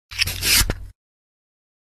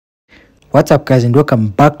What's up guys, and welcome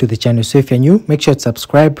back to the channel. So if you're new, make sure to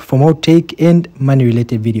subscribe for more tech and money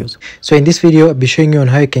related videos. So in this video, I'll be showing you on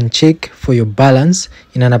how you can check for your balance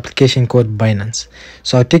in an application called Binance.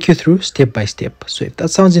 So I'll take you through step by step. So if that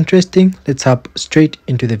sounds interesting, let's hop straight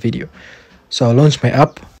into the video. So I'll launch my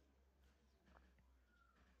app.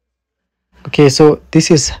 Okay, so this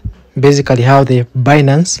is basically how the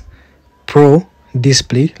Binance Pro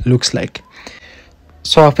display looks like.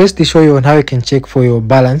 So I'll firstly show you on how you can check for your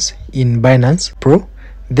balance in Binance Pro.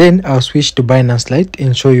 Then I'll switch to Binance Lite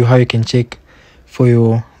and show you how you can check for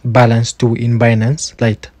your balance too in Binance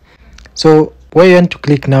Lite. So where you want to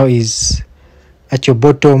click now is at your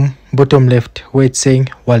bottom left where it's saying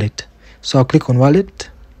wallet. So I'll click on wallet.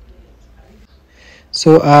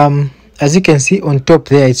 So as you can see on top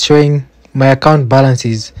there, it's showing my account balance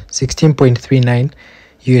is 16.39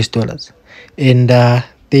 US dollars, and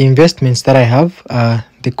the investments that I have are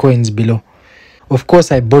the coins below. Of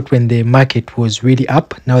course, I bought when the market was really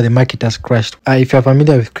up. Now the market has crashed. If you're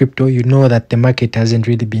familiar with crypto, you know that the market hasn't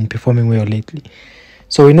really been performing well lately.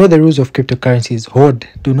 So we know the rules of cryptocurrencies. Hold,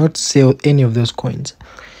 do not sell any of those coins.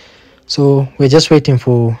 So we're just waiting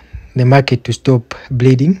for the market to stop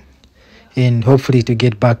bleeding and hopefully to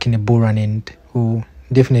get back in a bull run, and we'll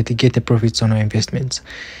definitely get the profits on our investments.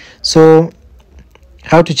 So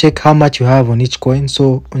how to check how much you have on each coin.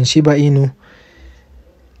 So on Shiba Inu,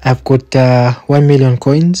 I've got 1 million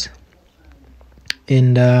coins,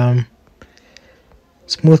 and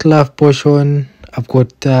Smooth Love portion, I've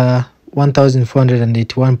got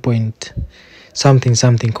 1481 point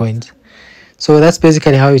something coins. So that's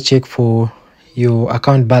basically how you check for your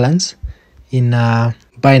account balance in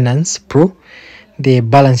Binance Pro. The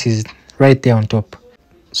balance is right there on top.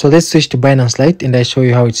 So let's switch to Binance Lite and I show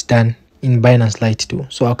you how it's done in Binance Lite too.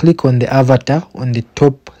 So I'll click on the avatar on the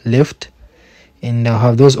top left and I'll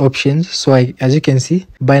have those options. So as you can see,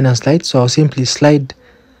 Binance Lite, so I'll simply slide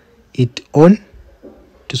it on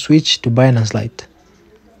to switch to Binance Lite.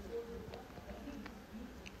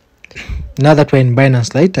 Now that we're in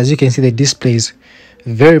Binance Lite, as you can see, the display is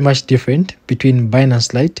very much different between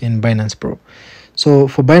Binance Lite and Binance Pro. So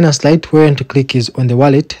for Binance Lite, where you want to click is on the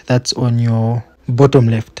wallet that's on your bottom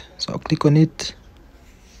left. So I'll click on it.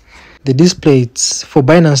 The display for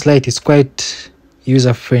Binance Lite is quite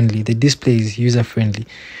user friendly. The display is user friendly.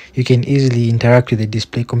 You can easily interact with the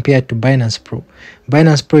display compared to Binance Pro.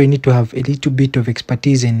 Binance Pro, you need to have a little bit of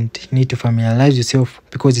expertise and you need to familiarize yourself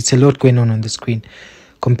because it's a lot going on the screen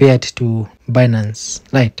compared to Binance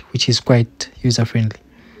Lite, which is quite user friendly.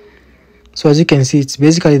 So as you can see, it's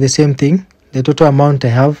basically the same thing. The total amount I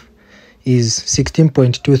have is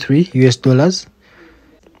 16.23 US dollars.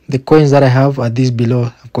 The coins that I have are these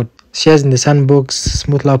below. I've got shares in the Sandbox,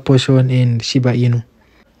 Smooth Love portion, and Shiba Inu.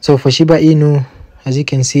 So for Shiba Inu, as you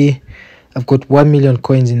can see, I've got 1 million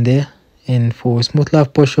coins in there, and for Smooth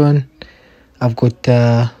Love portion, I've got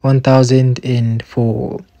 1,000, and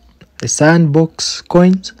for the Sandbox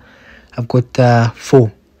coins, I've got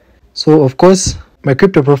 4. So of course, my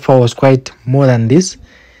crypto profile was quite more than this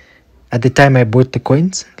at the time I bought the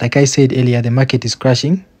coins. Like I said earlier, the market is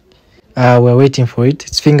crashing. We're waiting for it.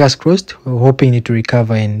 It's fingers crossed. We're hoping it to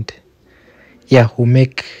recover, and yeah, we'll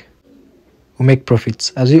make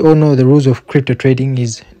profits. As we all know, the rules of crypto trading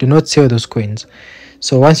is do not sell those coins.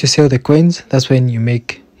 So once you sell the coins, that's when you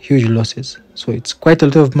make huge losses. So it's quite a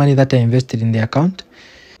lot of money that I invested in the account,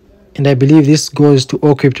 and I believe this goes to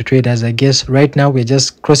all crypto traders. I guess right now we're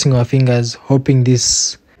just crossing our fingers, hoping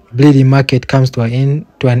this bleeding market comes to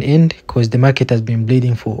an end, because the market has been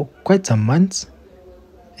bleeding for quite some months.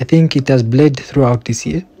 I think it has bled throughout this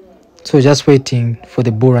year. So just waiting for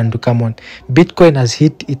the bull run to come on. Bitcoin has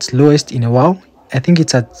hit its lowest in a while. I think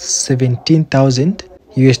it's at 17,000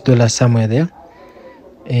 US dollars somewhere there.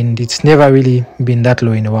 And it's never really been that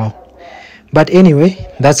low in a while. But anyway,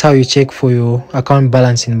 that's how you check for your account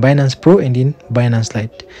balance in Binance Pro and in Binance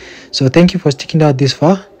Lite. So thank you for sticking out this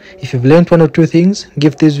far. If you've learned one or two things,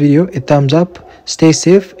 give this video a thumbs up. Stay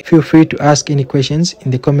safe. Feel free to ask any questions in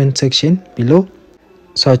the comment section below.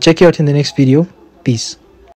 So I'll check you out in the next video. Peace.